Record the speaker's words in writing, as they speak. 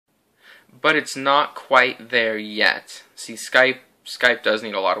but it's not quite there yet. See, Skype does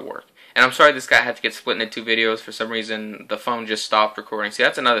need a lot of work. And I'm sorry this guy had to get split into 2 videos. For some reason, the phone just stopped recording. See,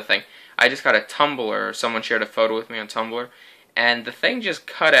 that's another thing. I just got a Tumblr. Someone shared a photo with me on Tumblr, and the thing just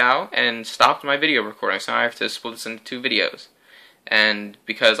cut out and stopped my video recording. So I have to split this into 2 videos. And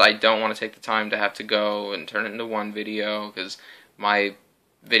because I don't want to take the time to have to go and turn it into 1 video, because my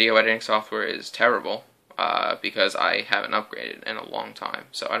video editing software is terrible, because I haven't upgraded in a long time.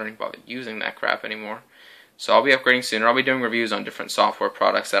 So I don't even bother using that crap anymore. So I'll be upgrading sooner. I'll be doing reviews on different software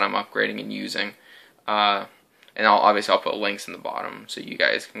products that I'm upgrading and using. And obviously I'll put links in the bottom so you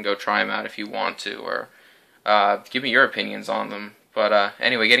guys can go try them out if you want to, or give me your opinions on them. But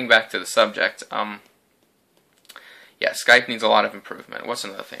anyway, getting back to the subject, yeah, Skype needs a lot of improvement. What's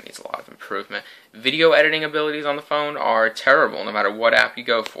another thing that needs a lot of improvement? Video editing abilities on the phone are terrible no matter what app you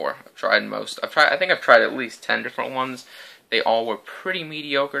go for. I've tried most. I think I've tried at least 10 different ones. They all were pretty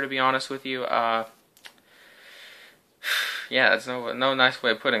mediocre, to be honest with you. Yeah, that's no nice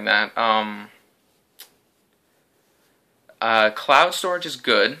way of putting that. Cloud storage is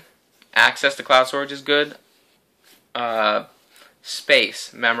good. Access to cloud storage is good.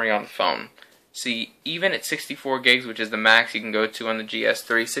 Space, memory on the phone. See, even at 64 gigs, which is the max you can go to on the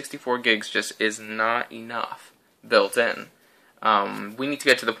GS3, 64 gigs just is not enough built in. We need to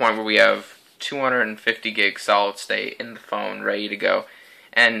get to the point where we have 250 gigs solid state in the phone ready to go.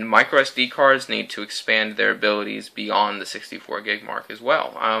 And micro SD cards need to expand their abilities beyond the 64 gig mark as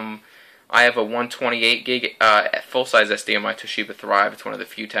well. I have a 128 gig full-size SD on my Toshiba Thrive. It's one of the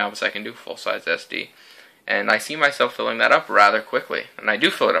few tablets I can do full-size SD. And I see myself filling that up rather quickly. And I do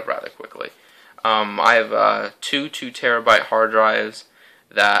fill it up rather quickly. I have 2 2-terabyte hard drives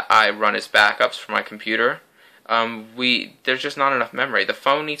that I run as backups for my computer. There's just not enough memory. The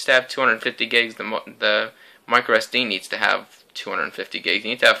phone needs to have 250 gigs. The micro SD needs to have 250 gigs.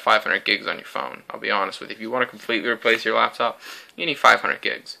 You need to have 500 gigs on your phone. I'll be honest with you. If you want to completely replace your laptop, you need 500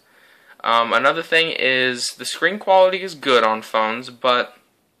 gigs. Another thing is the screen quality is good on phones, but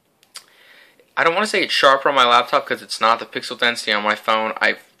I don't want to say it's sharper on my laptop because it's not. The pixel density on my phone,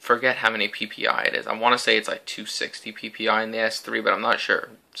 I forget how many PPI it is. I want to say it's like 260 PPI in the S3, but I'm not sure.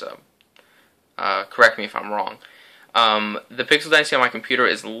 So correct me if I'm wrong. The pixel density on my computer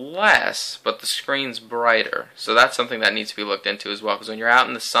is less, but the screen's brighter. So that's something that needs to be looked into as well, because when you're out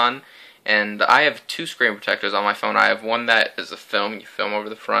in the sun, and I have 2 screen protectors on my phone. I have one that is a film, you film over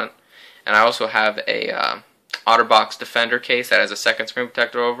the front, and I also have a OtterBox Defender case that has a second screen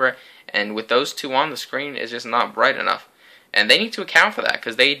protector over it, and with those 2 on, the screen is just not bright enough. And they need to account for that,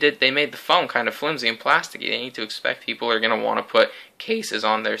 because they made the phone kind of flimsy and plasticky. They need to expect people are going to want to put cases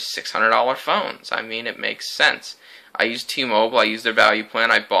on their $600 phones. I mean, it makes sense. I use T-Mobile, I use their value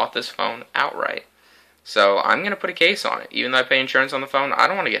plan, I bought this phone outright. So I'm going to put a case on it. Even though I pay insurance on the phone, I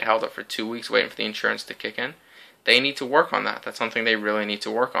don't want to get held up for 2 weeks waiting for the insurance to kick in. They need to work on that. That's something they really need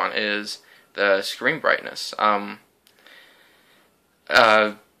to work on, is the screen brightness.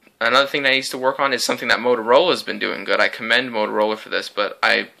 Another thing that needs to work on is something that Motorola's been doing good. I commend Motorola for this, but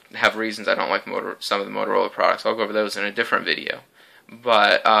I have reasons I don't like some of the Motorola products. I'll go over those in a different video.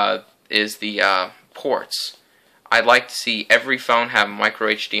 But is the ports. I'd like to see every phone have micro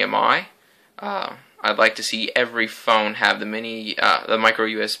HDMI. I'd like to see every phone have the micro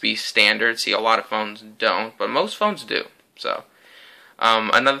USB standard. See, a lot of phones don't, but most phones do. So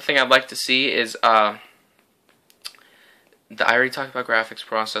another thing I'd like to see is I already talked about graphics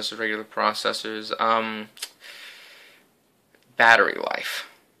processors, regular processors. Battery life.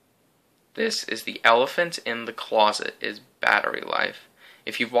 This is the elephant in the closet, is battery life.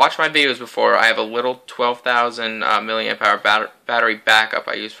 If you've watched my videos before, I have a little 12,000 milliamp hour battery backup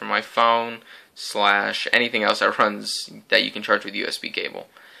I use for my phone / anything else that runs that you can charge with USB cable.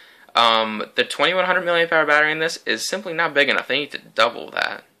 The 2100 milliamp hour battery in this is simply not big enough. They need to double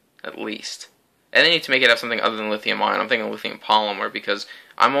that, at least. And they need to make it have something other than lithium ion. I'm thinking lithium polymer, because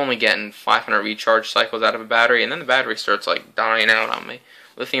I'm only getting 500 recharge cycles out of a battery, and then the battery starts like dying out on me.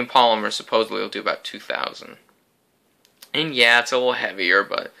 Lithium polymer supposedly will do about 2,000. And yeah, it's a little heavier,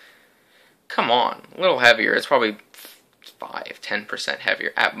 but come on, a little heavier. It's probably 5–10%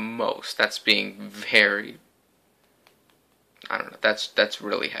 heavier at most. That's being very, I don't know, that's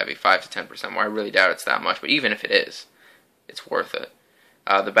really heavy, 5 to 10% more. I really doubt it's that much, but even if it is, it's worth it.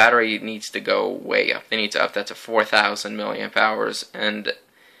 The battery needs to go way up. They need to up that to 4,000 milliamp hours, and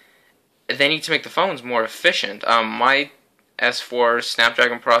they need to make the phones more efficient. My S4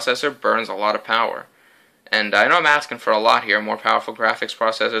 Snapdragon processor burns a lot of power. And I know I'm asking for a lot here: more powerful graphics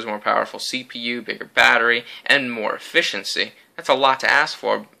processors, more powerful CPU, bigger battery, and more efficiency. That's a lot to ask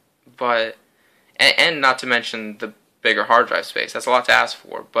for, but and not to mention the bigger hard drive space. That's a lot to ask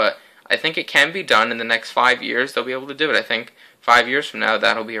for, but I think it can be done in the next 5 years. They'll be able to do it. I think 5 years from now,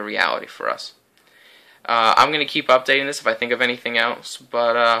 that'll be a reality for us. I'm going to keep updating this if I think of anything else,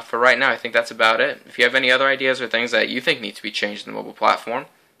 but for right now, I think that's about it. If you have any other ideas or things that you think need to be changed in the mobile platform,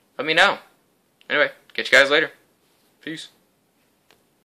 let me know. Anyway, catch you guys later. Peace.